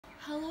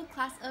Hello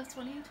class of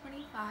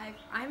 2025,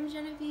 I'm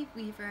Genevieve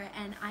Weaver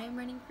and I am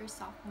running for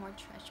sophomore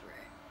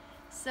treasurer.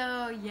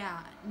 So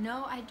yeah,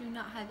 no, I do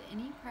not have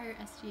any prior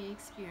SGA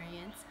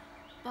experience,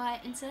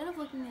 but instead of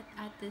looking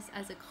at this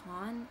as a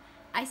con,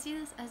 I see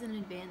this as an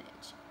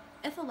advantage.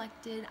 If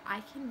elected, I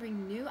can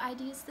bring new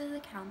ideas to the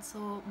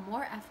council,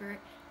 more effort,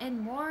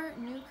 and more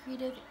new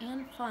creative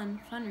and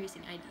fun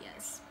fundraising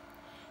ideas.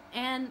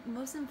 And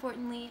most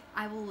importantly,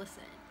 I will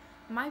listen.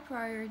 My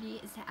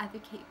priority is to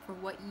advocate for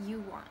what you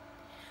want.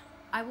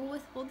 I will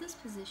withhold this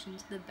position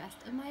to the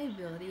best of my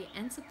ability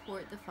and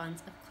support the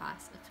funds of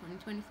class of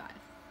 2025.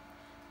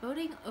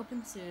 Voting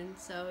opens soon,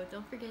 so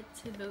don't forget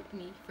to vote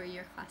me for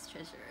your class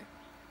treasurer.